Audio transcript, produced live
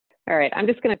All right, I'm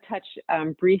just going to touch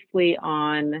briefly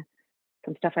on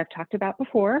some stuff I've talked about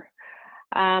before.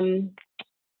 I'm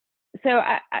just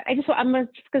going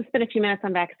to spend a few minutes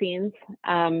on vaccines,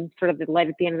 sort of the light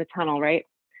at the end of the tunnel, right?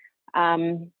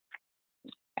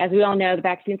 As we all know, the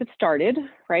vaccines have started,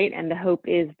 right? And the hope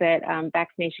is that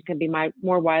vaccination can be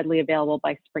more widely available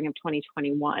by spring of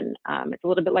 2021. It's a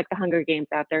little bit like the Hunger Games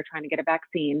out there trying to get a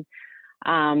vaccine,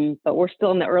 but we're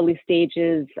still in the early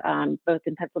stages, both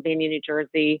in Pennsylvania and New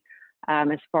Jersey.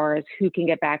 As far as who can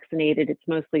get vaccinated, it's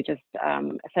mostly just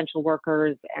essential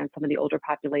workers and some of the older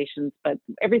populations. But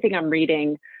everything I'm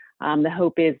reading, the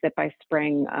hope is that by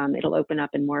spring, it'll open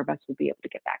up and more of us will be able to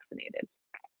get vaccinated.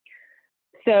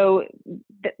 So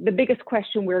the biggest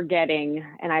question we're getting,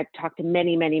 and I've talked to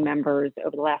many, many members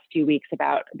over the last few weeks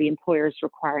about the employers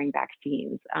requiring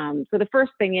vaccines. So the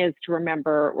first thing is to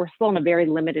remember, we're still in a very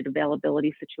limited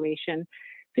availability situation.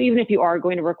 So even if you are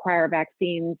going to require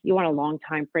vaccines, you want a long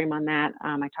time frame on that.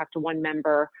 I talked to one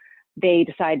member, they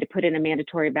decided to put in a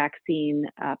mandatory vaccine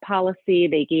policy.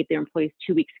 They gave their employees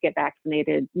 2 weeks to get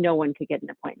vaccinated. No one could get an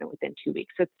appointment within 2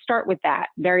 weeks. So start with that,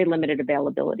 very limited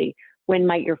availability. When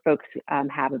might your folks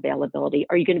have availability?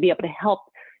 Are you going to be able to help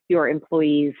your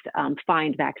employees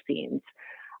find vaccines?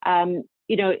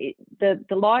 You know, the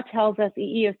law tells us, the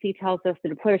EEOC tells us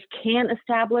that employers can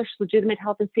establish legitimate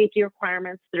health and safety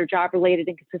requirements that are job related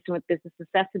and consistent with business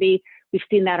necessity. We've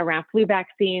seen that around flu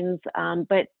vaccines,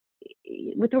 but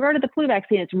with regard to the flu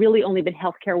vaccine, it's really only been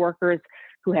healthcare workers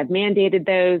who have mandated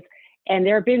those. And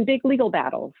there have been big legal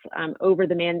battles over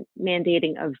the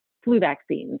mandating of flu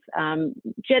vaccines.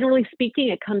 Generally speaking,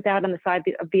 it comes out on the side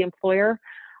of the employer.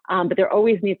 But there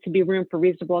always needs to be room for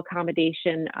reasonable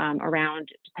accommodation around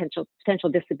potential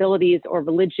disabilities or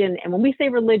religion. And when we say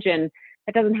religion,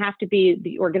 it doesn't have to be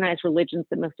the organized religions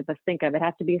that most of us think of. It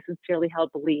has to be a sincerely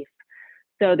held belief.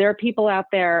 So there are people out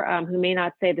there who may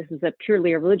not say this is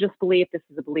purely a religious belief. This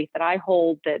is a belief that I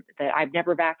hold, that I've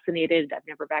never vaccinated. I've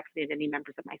never vaccinated any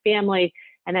members of my family.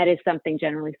 And that is something,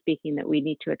 generally speaking, that we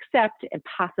need to accept and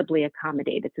possibly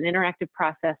accommodate. It's an interactive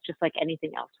process, just like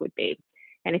anything else would be.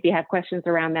 And if you have questions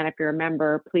around that, if you're a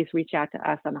member, please reach out to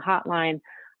us on the hotline,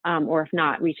 or if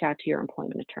not, reach out to your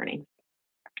employment attorney.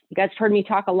 You guys heard me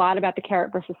talk a lot about the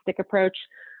carrot versus stick approach.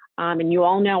 And you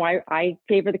all know I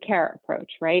favor the carrot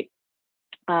approach, right?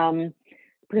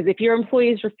 Because if your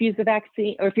employees refuse the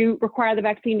vaccine, or if you require the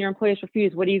vaccine, your employees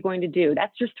refuse, what are you going to do?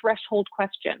 That's your threshold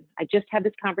question. I just had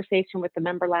this conversation with the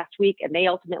member last week, and they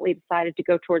ultimately decided to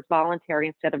go towards voluntary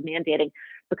instead of mandating.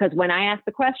 Because when I asked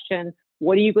the question,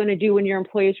 what are you going to do when your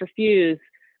employees refuse?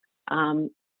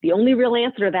 The only real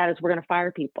answer to that is we're going to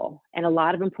fire people. And a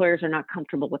lot of employers are not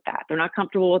comfortable with that. They're not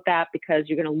comfortable with that because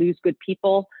you're going to lose good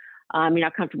people. You're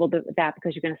not comfortable with that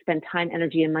because you're going to spend time,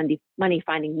 energy, and money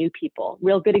finding new people.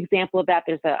 Real good example of that,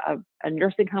 there's a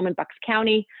nursing home in Bucks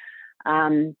County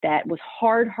that was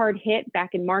hard hit back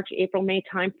in March, April, May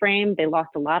timeframe. They lost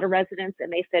a lot of residents,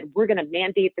 and they said, we're going to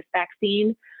mandate this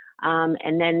vaccine.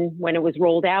 And then when it was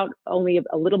rolled out, only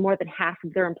a little more than half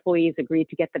of their employees agreed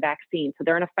to get the vaccine. So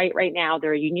they're in a fight right now.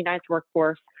 They're a unionized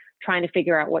workforce trying to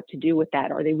figure out what to do with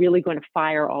that. Are they really going to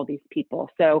fire all these people?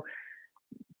 So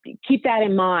keep that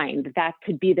in mind. That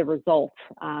could be the result,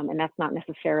 and that's not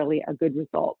necessarily a good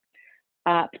result.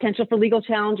 Potential for legal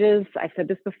challenges. I've said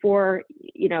this before.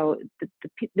 You know,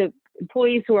 the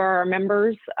employees who are our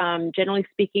members, generally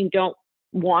speaking, don't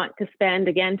want to spend,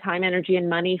 again, time, energy, and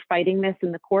money fighting this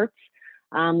in the courts.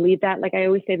 Leave that, like I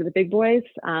always say to the big boys.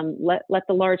 Let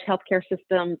the large healthcare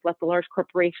systems, let the large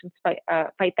corporations fight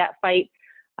that fight.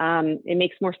 It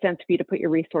makes more sense for you to put your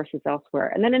resources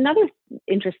elsewhere. And then another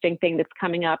interesting thing that's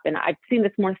coming up, and I've seen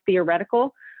this more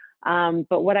theoretical,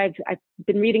 but what I've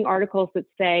been reading articles that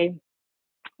say,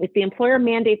 if the employer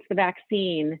mandates the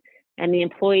vaccine and the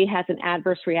employee has an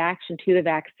adverse reaction to the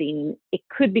vaccine, it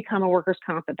could become a workers'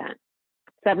 comp event.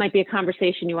 So that might be a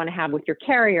conversation you want to have with your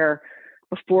carrier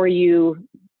before you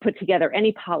put together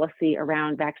any policy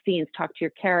around vaccines. Talk to your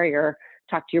carrier,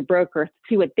 talk to your broker,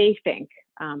 see what they think,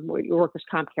 what your workers'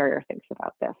 comp carrier thinks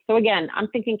about this. So again, I'm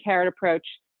thinking carrot approach.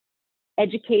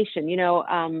 Education, you know,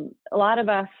 a lot of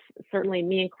us, certainly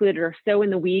me included, are so in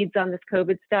the weeds on this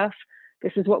COVID stuff.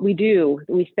 This is what we do.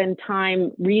 We spend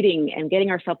time reading and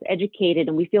getting ourselves educated,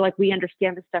 and we feel like we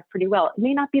understand this stuff pretty well. It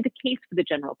may not be the case for the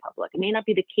general public. It may not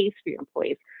be the case for your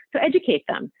employees. So educate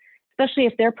them, especially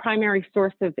if their primary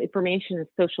source of information is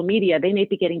social media. They may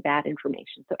be getting bad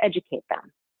information. So educate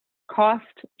them. Cost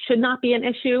should not be an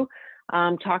issue.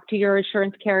 Talk to your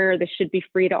insurance carrier. This should be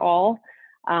free to all.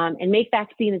 And make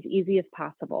vaccine as easy as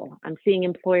possible. I'm seeing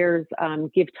employers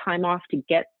give time off to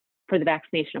get for the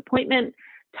vaccination appointment,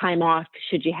 time off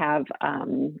should you have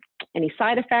any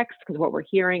side effects, because what we're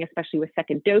hearing, especially with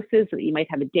second doses, that you might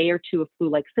have a day or two of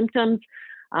flu-like symptoms.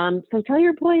 So tell your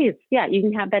employees, yeah, you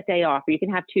can have that day off, or you can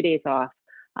have 2 days off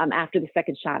after the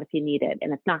second shot if you need it,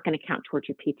 and it's not going to count towards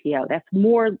your PTO. That's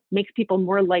makes people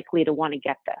more likely to want to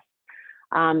get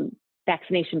this.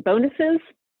 Vaccination bonuses.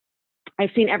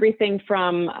 I've seen everything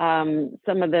from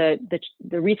some of the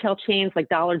retail chains like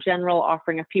Dollar General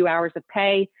offering a few hours of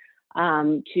pay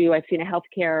to I've seen a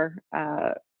healthcare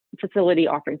facility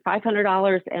offering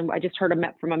 $500, and I just heard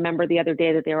from a member the other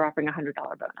day that they were offering a $100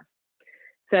 bonus.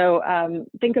 So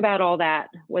think about all that,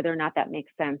 whether or not that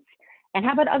makes sense. And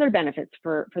how about other benefits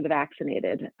for the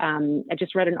vaccinated? I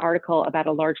just read an article about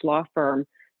a large law firm.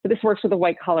 So this works with a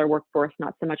white collar workforce,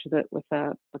 not so much with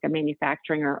a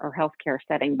manufacturing or healthcare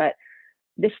setting. But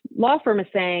this law firm is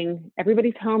saying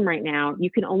everybody's home right now. You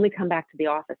can only come back to the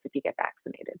office if you get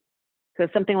vaccinated. So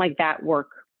something like that work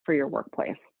for your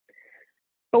workplace.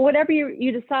 But whatever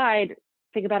you decide,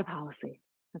 think about a policy.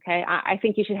 Okay, I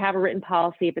think you should have a written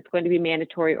policy if it's going to be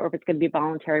mandatory or if it's going to be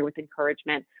voluntary with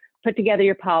encouragement. Put together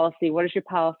your policy. What does your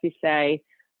policy say?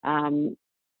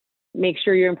 Make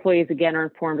sure your employees, again, are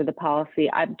informed of the policy.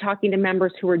 I'm talking to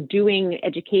members who are doing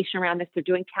education around this. They're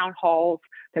doing town halls.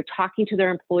 They're talking to their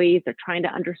employees. They're trying to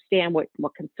understand what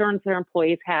concerns their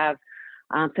employees have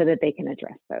so that they can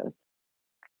address those.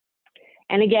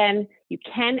 And again, you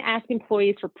can ask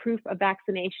employees for proof of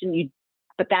vaccination,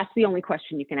 but that's the only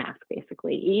question you can ask,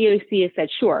 basically. EEOC has said,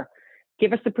 sure,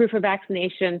 give us the proof of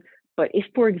vaccination. But if,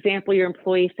 for example, your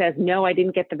employee says, no, I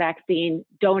didn't get the vaccine,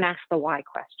 don't ask the why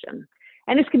question.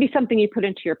 And this could be something you put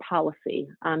into your policy.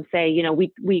 Say, you know,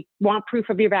 we want proof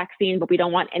of your vaccine, but we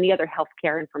don't want any other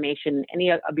healthcare information,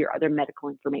 any of your other medical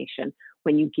information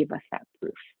when you give us that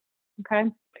proof.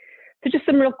 Okay. So just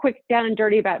some real quick down and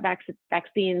dirty about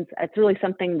vaccines. It's really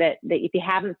something that if you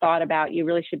haven't thought about, you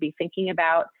really should be thinking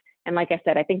about. And like I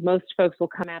said, I think most folks will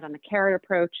come out on the carrot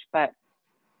approach, but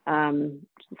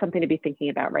something to be thinking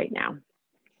about right now.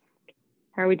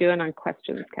 How are we doing on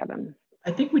questions, Kevin?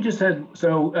 I think we just had,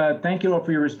 so thank you all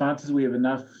for your responses. We have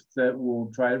enough that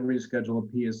we'll try to reschedule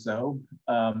a PSO.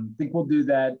 I think we'll do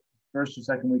that first or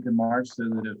second week of March so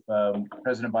that if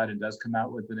President Biden does come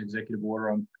out with an executive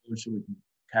order on OSHA, we can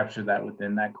capture that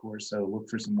within that course. So look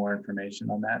for some more information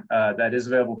on that. That is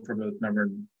available for both member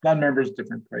and non-members,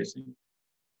 different pricing.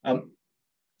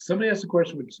 Somebody asked a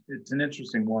question, which it's an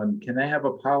interesting one. Can they have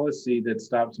a policy that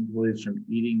stops employees from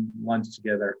eating lunch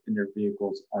together in their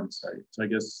vehicles on site? So I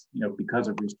guess, you know, because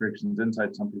of restrictions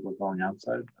inside, some people are going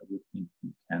outside. I would think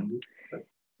you can do. But.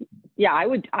 Yeah, I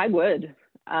would.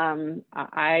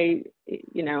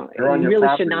 You know, you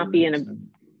really should not be in a.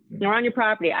 You're on your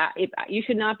property. You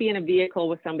should not be in a vehicle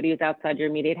with somebody who's outside your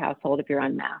immediate household if you're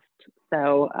unmasked.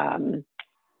 So.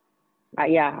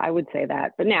 Yeah, I would say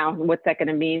that. But now, what's that going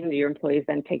to mean? Do your employees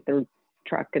then take their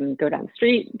truck and go down the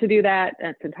street to do that?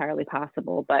 That's entirely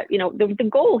possible. But you know, the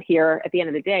goal here at the end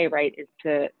of the day, right, is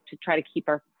to try to keep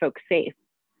our folks safe.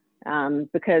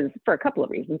 Because for a couple of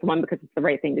reasons. One, because it's the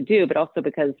right thing to do, but also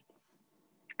because,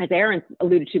 as Aaron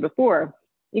alluded to before,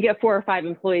 you get 4 or 5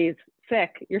 employees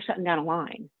sick, you're shutting down a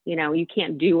line. You know, you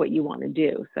can't do what you want to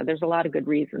do. So there's a lot of good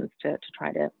reasons to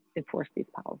try to enforce these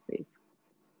policies.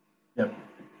 Yep.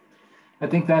 I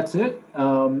think that's it.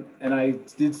 And I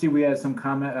did see we had some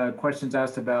questions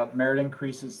asked about merit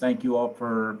increases. Thank you all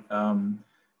for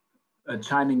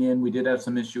chiming in. We did have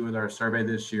some issue with our survey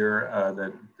this year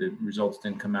that the results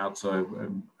didn't come out. So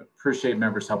I appreciate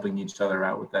members helping each other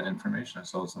out with that information. I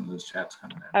saw some of those chats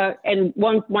coming in. And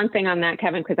one thing on that,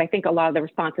 Kevin, because I think a lot of the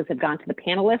responses have gone to the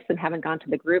panelists and haven't gone to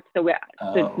the group. So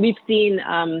we've seen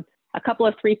a couple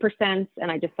of 3%,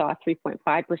 and I just saw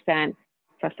 3.5%.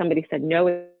 So somebody said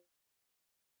no.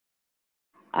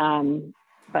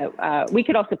 But we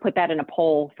could also put that in a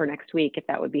poll for next week if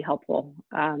that would be helpful,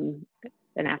 and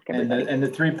ask everybody. And the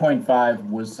 3.5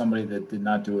 was somebody that did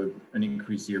not do an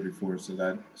increase the year before.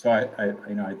 So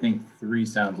I think 3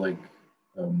 sounds like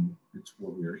it's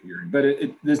what we were hearing. But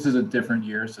this is a different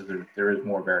year, so there is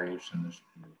more variation this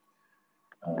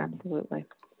year. Absolutely.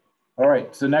 All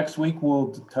right. So next week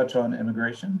we'll touch on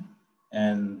immigration.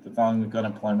 And the following week on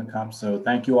employment comps. So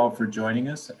thank you all for joining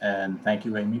us, and thank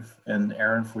you, Amy and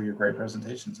Aaron, for your great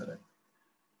presentation today.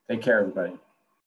 Take care, everybody.